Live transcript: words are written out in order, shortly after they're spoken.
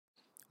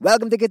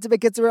Welcome to Kitzur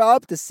B'Kitzur,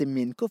 up to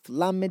Simin Kuf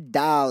Lamed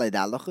Daled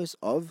halachos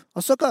of a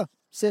sukkah,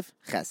 Sif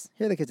Ches.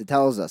 Here the Kitzur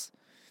tells us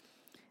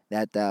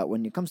that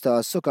when it comes to a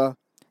sukkah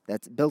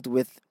that's built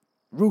with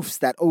roofs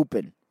that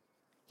open,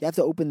 you have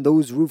to open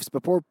those roofs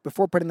before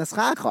putting the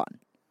schach on.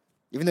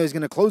 Even though he's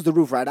going to close the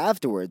roof right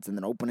afterwards and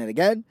then open it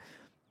again,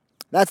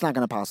 that's not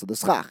going to pass with the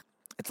schach.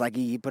 It's like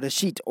he put a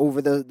sheet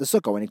over the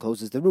sukkah when he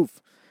closes the roof,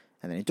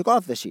 and then he took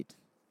off the sheet.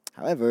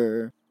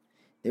 However,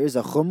 there is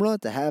a chumrah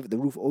to have the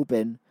roof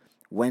open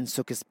when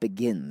Sukkot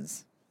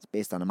begins. It's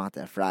based on a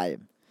Mata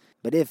Ephraim.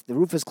 But if the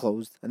roof is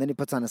closed and then he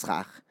puts on a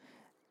schach,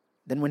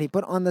 then when he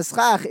put on the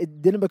schach,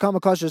 it didn't become a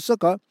kosher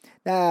sukkah.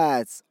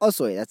 That's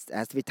osoi. That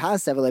has to be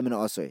tasev elemin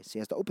osoi. So he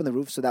has to open the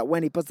roof so that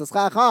when he puts the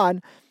schach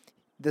on,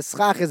 the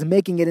schach is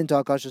making it into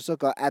a kosher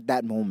sukkah at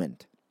that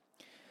moment.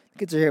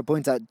 The Kitzur here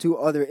points out two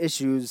other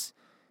issues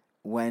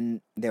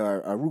when there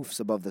are roofs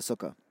above the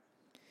sukkah.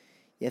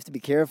 You have to be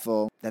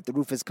careful that the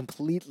roof is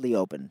completely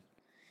open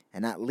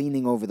and not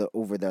leaning over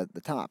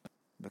the top.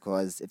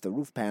 Because if the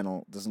roof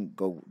panel doesn't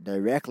go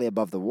directly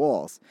above the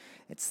walls,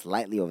 it's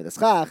slightly over the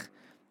schach,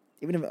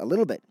 even if a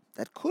little bit,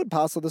 that could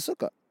pass the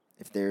sukkah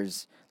if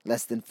there's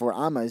less than 4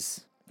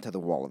 amas to the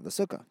wall of the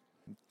sukkah.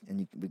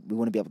 And we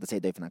wouldn't be able to say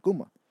Dofen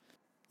Akuma.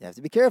 You have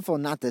to be careful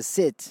not to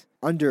sit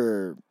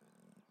under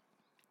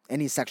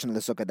any section of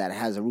the sukkah that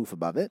has a roof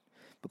above it,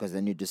 because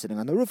then you're just sitting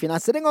on the roof. You're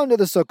not sitting under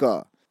the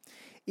sukkah.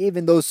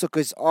 Even those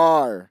sukkahs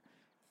are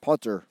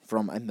potter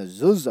from a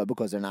mezuzah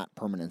because they're not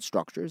permanent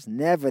structures.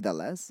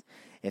 Nevertheless,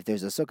 if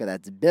there's a sukkah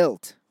that's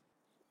built,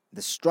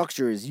 the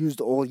structure is used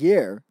all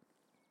year,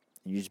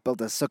 and you just built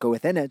a sukkah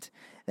within it,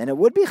 then it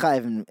would be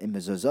chayiv in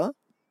mezuzah,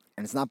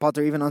 and it's not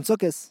potter even on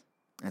sukkahs.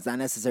 It's not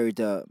necessary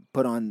to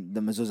put on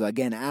the mezuzah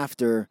again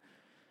after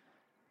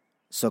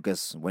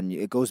sukkahs when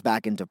it goes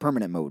back into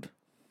permanent mode.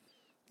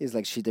 It's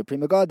like Shita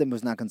Prima Godim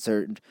was not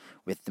concerned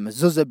with the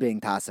mezuzah being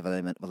tasev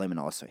v'leimin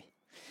osoi.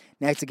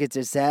 Next, the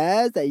Kitzur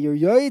says that your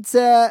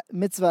yoytze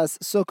mitzvahs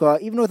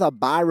sukkah, even with a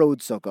borrowed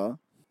sukkah,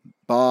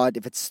 but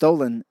if it's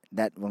stolen,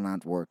 that will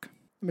not work.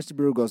 Mr.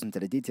 Baruch goes into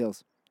the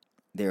details.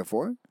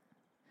 Therefore,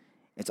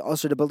 it's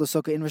also to build a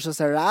sukkah in Rishos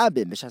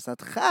HaRabim, b'shas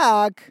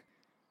Chak.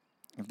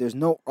 If there's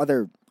no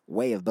other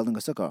way of building a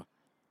sukkah,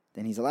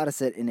 then he's allowed to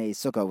sit in a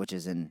sukkah which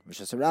is in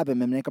Rishos HaRabim,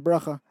 Memnei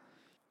Bracha.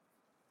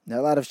 There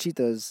are a lot of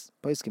shitas,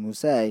 poskim, who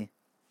say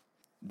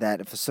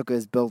that if a sukkah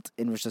is built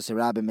in Rishos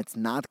HaRabim, it's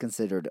not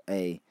considered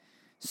a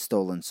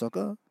stolen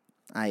sukkah,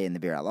 in the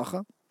Bir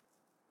Halacha,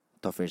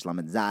 Tofresh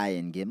Lamed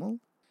Zayin Gimel.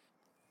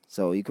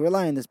 So you can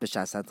rely on this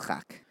b'shas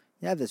Chak.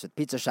 You have this with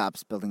pizza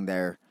shops building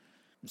their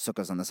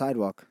sukkahs on the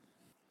sidewalk.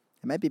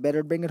 It might be better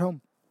to bring it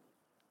home.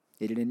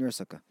 Eat it in your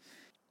sukkah,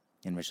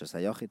 in Rishos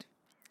HaYochid.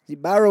 See,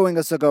 borrowing a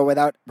sukkah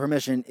without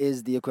permission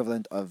is the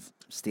equivalent of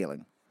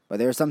stealing. But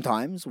there are some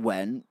times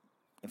when,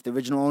 if the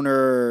original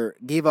owner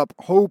gave up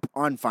hope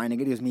on finding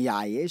it, he was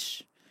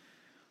miyayish,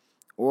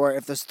 or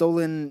if the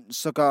stolen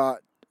sukkah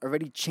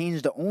already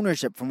changed the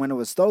ownership from when it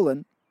was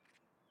stolen,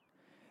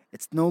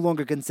 it's no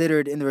longer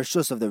considered in the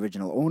reshus of the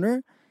original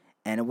owner,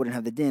 and it wouldn't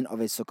have the din of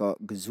a sukkah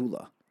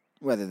gezula,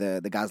 whether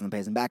the gazlan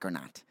pays him back or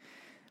not.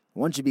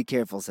 One should be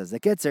careful, says the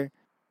Kitzur,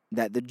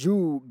 that the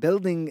Jew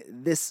building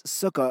this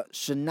sukkah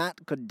should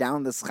not cut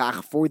down the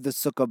schach for the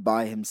sukkah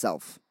by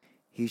himself.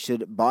 He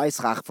should buy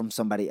schach from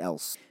somebody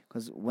else.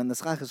 Because when the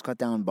schach is cut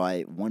down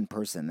by one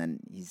person,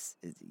 then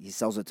he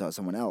sells it to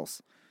someone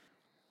else,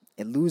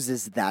 it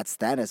loses that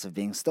status of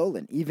being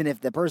stolen. Even if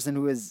the person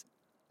who is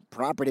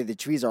property the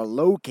trees are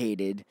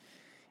located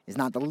is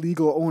not the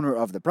legal owner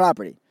of the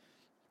property.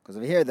 Because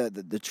over here,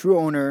 the true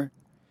owner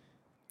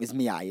is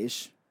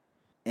miyayish,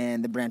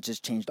 and the branches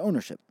changed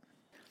ownership.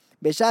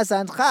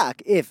 B'shas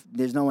Chak, if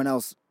there's no one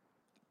else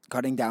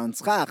cutting down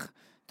schach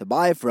to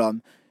buy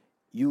from,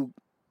 you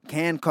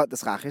can cut the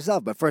schach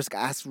yourself, but first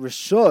ask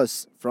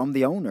reshus from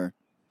the owner.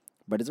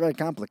 But it's very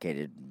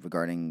complicated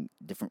regarding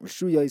different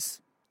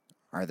reshuyos.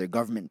 Are there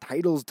government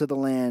titles to the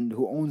land?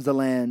 Who owns the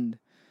land?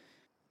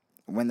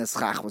 When the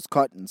schach was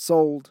cut and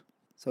sold?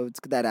 So it's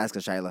good to ask a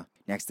shayla.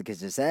 Next, the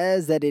Kitzur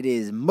says that it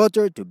is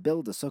mutter to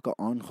build a sukkah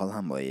on Chol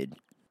HaMoed.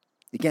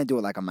 You can't do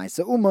it like a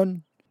Maisa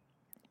Uman,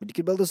 but you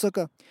can build a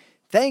sukkah.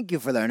 Thank you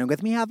for learning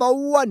with me. Have a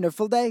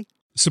wonderful day.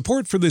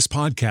 Support for this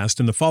podcast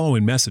and the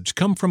following message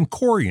come from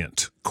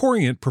Corient.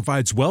 Corient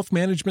provides wealth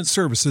management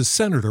services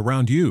centered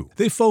around you.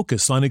 They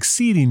focus on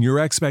exceeding your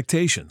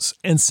expectations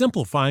and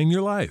simplifying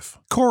your life.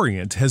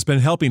 Corient has been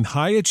helping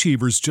high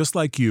achievers just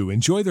like you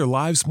enjoy their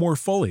lives more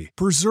fully,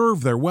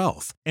 preserve their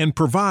wealth, and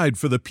provide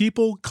for the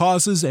people,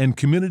 causes, and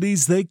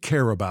communities they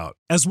care about.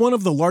 As one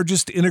of the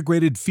largest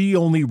integrated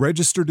fee-only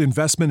registered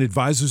investment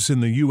advisors in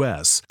the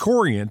U.S.,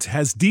 Corient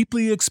has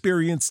deeply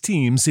experienced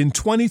teams in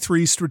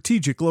 23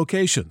 strategic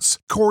locations.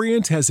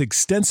 Corient has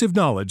extensive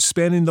knowledge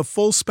spanning the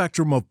full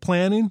spectrum of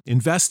plan planning,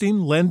 investing,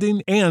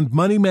 lending, and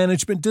money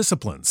management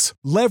disciplines.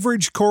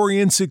 Leverage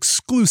Corient's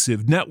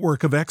exclusive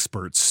network of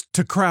experts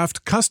to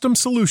craft custom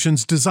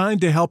solutions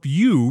designed to help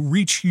you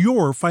reach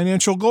your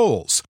financial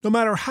goals, no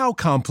matter how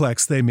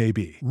complex they may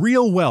be.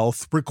 Real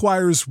wealth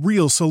requires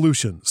real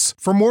solutions.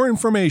 For more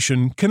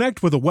information,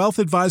 connect with a wealth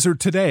advisor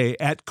today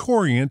at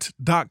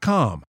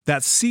Corient.com.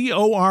 That's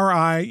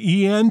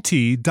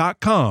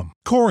Corient.com.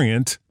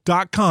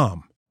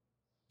 Corient.com.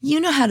 You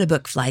know how to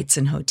book flights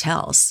and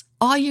hotels.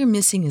 All you're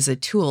missing is a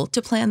tool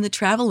to plan the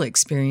travel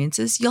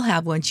experiences you'll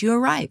have once you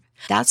arrive.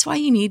 That's why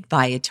you need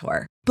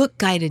Viator. Book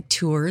guided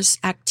tours,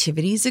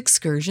 activities,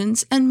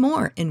 excursions, and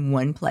more in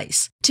one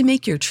place to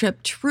make your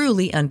trip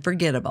truly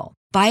unforgettable.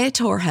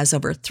 Viator has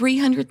over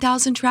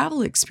 300,000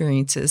 travel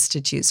experiences to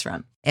choose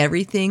from.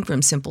 Everything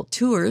from simple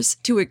tours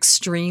to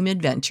extreme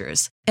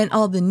adventures and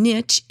all the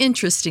niche,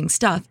 interesting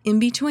stuff in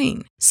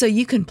between. So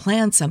you can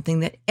plan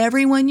something that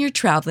everyone you're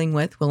traveling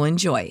with will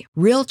enjoy.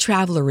 Real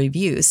traveler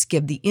reviews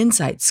give the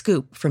inside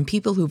scoop from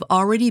people who've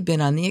already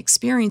been on the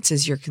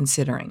experiences you're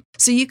considering.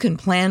 So you can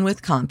plan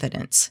with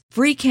confidence.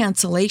 Free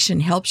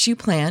cancellation helps you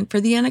plan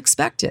for the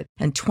unexpected.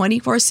 And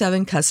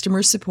 24/7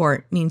 customer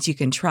support means you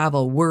can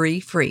travel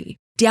worry-free.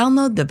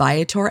 Download the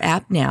Viator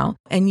app now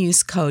and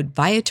use code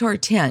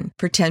Viator10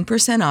 for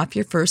 10% off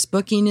your first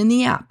booking in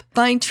the app.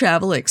 Find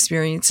travel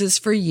experiences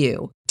for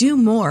you. Do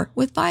more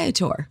with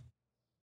Viator.